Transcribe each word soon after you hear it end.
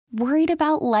Worried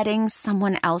about letting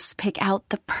someone else pick out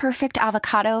the perfect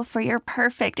avocado for your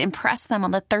perfect impress them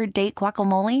on the third date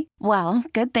guacamole? Well,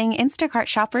 good thing Instacart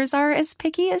shoppers are as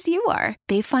picky as you are.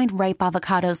 They find ripe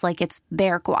avocados like it's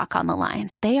their guac on the line.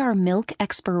 They are milk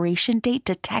expiration date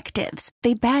detectives.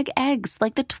 They bag eggs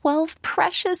like the 12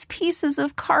 precious pieces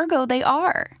of cargo they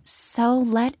are. So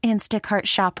let Instacart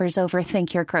shoppers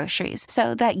overthink your groceries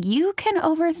so that you can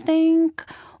overthink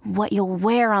what you'll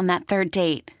wear on that third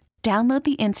date. Download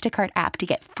the Instacart app to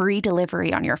get free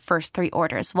delivery on your first 3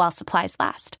 orders while supplies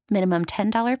last. Minimum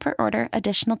 $10 per order.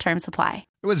 Additional terms apply.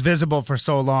 It was visible for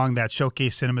so long, that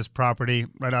Showcase Cinemas property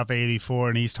right off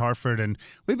 84 in East Hartford. And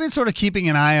we've been sort of keeping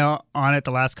an eye on it the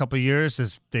last couple of years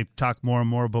as they talk more and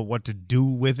more about what to do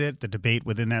with it, the debate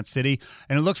within that city.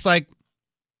 And it looks like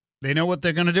they know what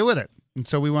they're going to do with it. And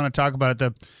so we want to talk about it.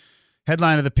 The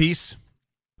headline of the piece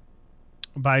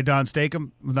by Don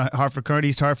Stakem, the Hartford Courant,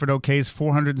 East Hartford OK's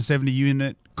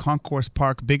 470-unit Concourse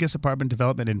Park, biggest apartment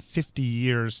development in 50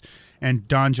 years. And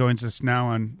Don joins us now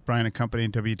on Brian and Company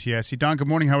and WTSC. Don, good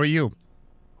morning. How are you?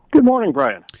 Good morning,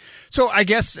 Brian. So I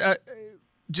guess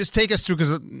just take us through,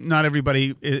 because not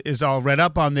everybody is all read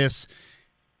up on this.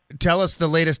 Tell us the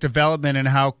latest development and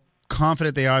how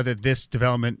confident they are that this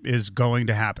development is going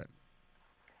to happen.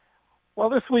 Well,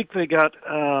 this week they got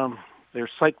their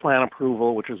site plan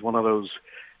approval, which is one of those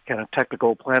kind of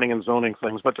technical planning and zoning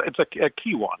things, but it's a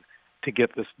key one to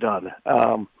get this done.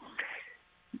 The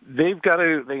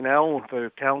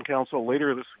town council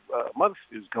later this month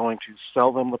is going to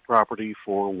sell them the property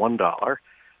for $1,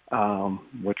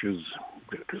 which is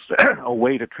just a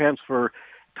way to transfer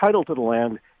title to the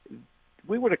land.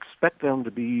 We would expect them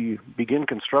to begin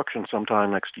construction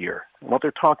sometime next year. And what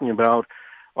they're talking about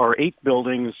are 8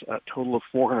 buildings, a total of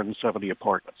 470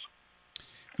 apartments.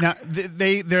 Now,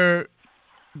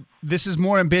 this is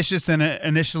more ambitious than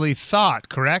initially thought,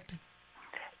 correct?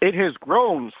 It has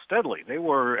grown steadily. They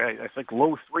were, I think,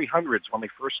 low 300s when they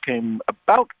first came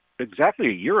about exactly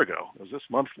a year ago. It was this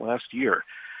month last year.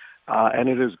 And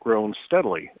it has grown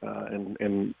steadily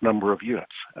in number of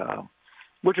units,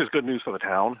 which is good news for the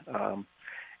town.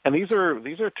 And these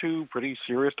are 2 pretty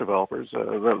serious developers.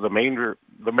 The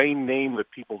main name that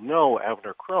people know,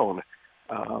 Avner Krone,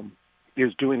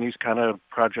 is doing these kind of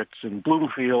projects in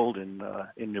Bloomfield and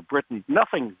in New Britain.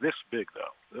 Nothing this big,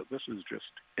 though. This is just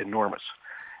enormous.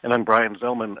 And then Brian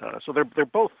Zellman. So they're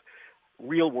both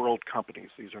real-world companies.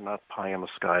 These are not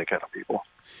pie-in-the-sky kind of people.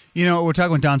 You know, we're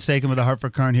talking with Don Stakem with the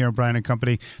Hartford Courant here, Brian and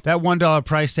Company. That $1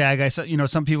 price tag,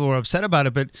 some people were upset about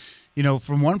it, but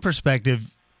from one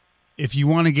perspective, if you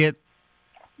want to get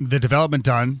the development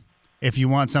done, if you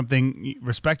want something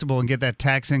respectable and get that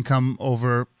tax income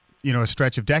over a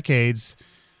stretch of decades,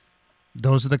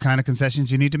 those are the kind of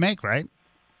concessions you need to make, right?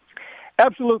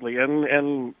 Absolutely.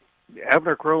 And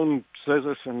Avner Krone says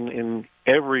this in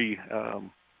every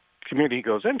community he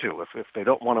goes into. If they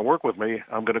don't want to work with me,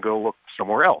 I'm going to go look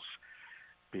somewhere else,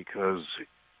 because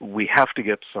we have to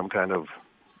get some kind of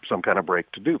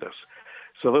break to do this.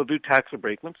 So they'll do tax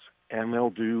abatements, and they'll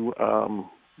do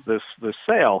this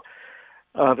sale.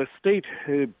 The state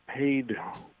had paid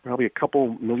probably a couple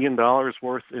 $1 million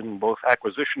worth in both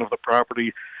acquisition of the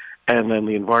property and then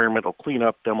the environmental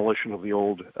cleanup, demolition of the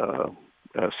old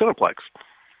Cineplex.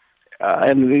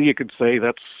 And then you could say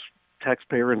that's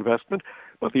taxpayer investment.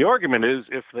 But the argument is,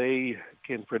 if they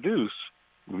can produce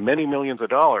many millions of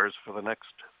dollars for the next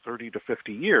 30 to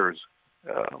 50 years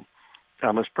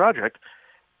on this project,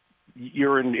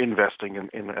 you're investing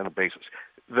in a basis.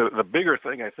 The bigger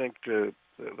thing, I think, to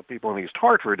the people in East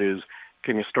Hartford is,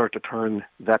 can you start to turn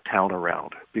that town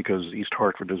around? Because East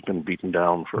Hartford has been beaten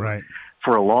down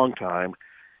for a long time.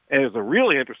 And it's a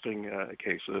really interesting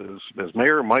case. As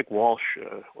Mayor Mike Walsh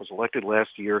was elected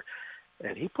last year,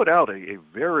 and he put out a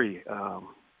very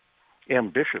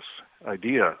ambitious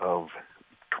idea of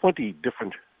 20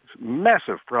 different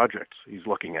massive projects he's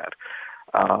looking at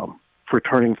for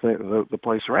turning the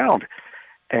place around.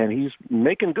 And he's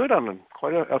making good on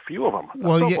quite a few of them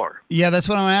so far. Yeah, that's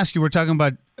what I want to ask you. We're talking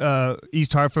about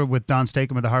East Hartford with Don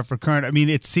Stakem of the Hartford Courant. I mean,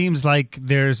 it seems like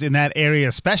there's, in that area,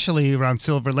 especially around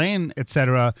Silver Lane, et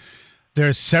cetera,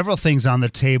 there's several things on the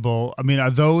table. I mean,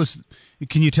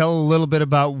 can you tell a little bit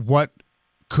about what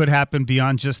could happen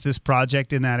beyond just this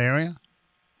project in that area?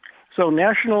 So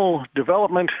National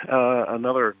Development,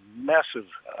 another massive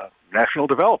national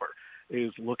developer,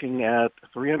 is looking at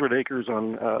 300 acres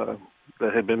on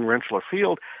that had been Rentschler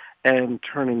Field and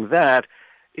turning that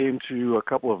into a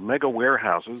couple of mega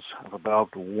warehouses of about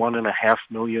 1.5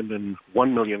 million and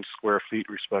 1 million square feet,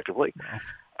 respectively.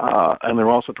 Wow. And they're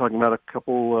also talking about a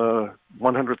couple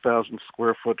 100,000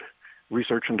 square foot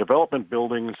research and development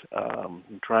buildings,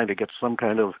 trying to get some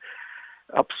kind of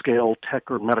upscale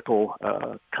tech or medical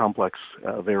complex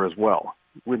there as well.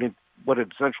 We need what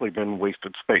had essentially been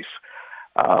wasted space.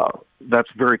 That's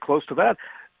very close to that.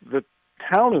 The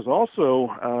town is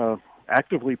also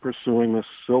actively pursuing this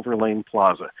Silver Lane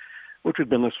Plaza, which had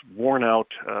been this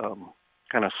worn-out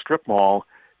kind of strip mall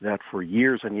that for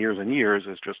years and years and years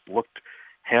has just looked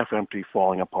half empty,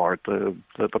 falling apart. The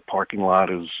parking lot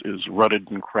is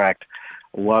rutted and cracked.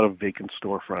 A lot of vacant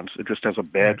storefronts. It just has a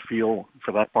bad feel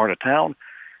for that part of town.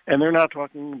 And they're now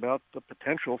talking about the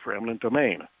potential for eminent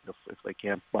domain if they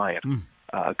can't buy it,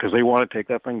 because they want to take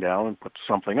that thing down and put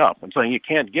something up. And saying you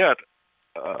can't get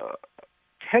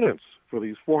tenants for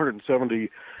these 470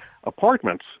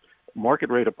 apartments, market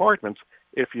rate apartments,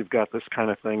 if you've got this kind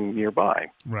of thing nearby.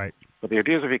 Right. But the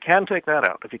idea is if you can take that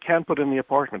out, if you can put in the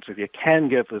apartments, if you can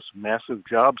get this massive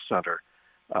job center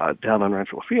down on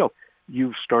Rancho Field,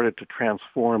 you've started to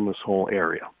transform this whole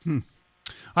area. All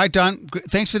right, Don,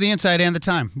 thanks for the insight and the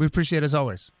time. We appreciate it as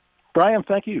always. Brian,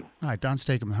 thank you. All right, Don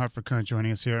Stakem, the Hartford Courant,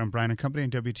 joining us here on Brian & Company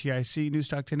and WTIC News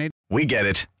Talk 1080. We get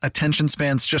it. Attention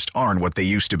spans just aren't what they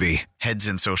used to be. Heads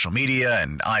in social media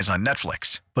and eyes on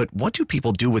Netflix. But what do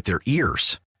people do with their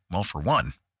ears? Well, for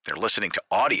one, they're listening to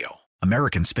audio.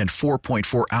 Americans spend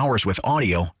 4.4 hours with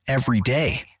audio every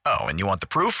day. Oh, and you want the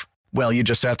proof? Well, you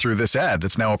just sat through this ad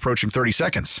that's now approaching 30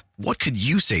 seconds. What could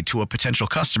you say to a potential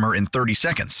customer in 30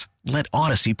 seconds? Let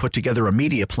Odyssey put together a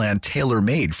media plan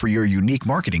tailor-made for your unique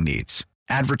marketing needs.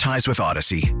 Advertise with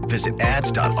Odyssey. Visit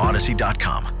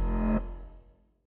ads.odyssey.com.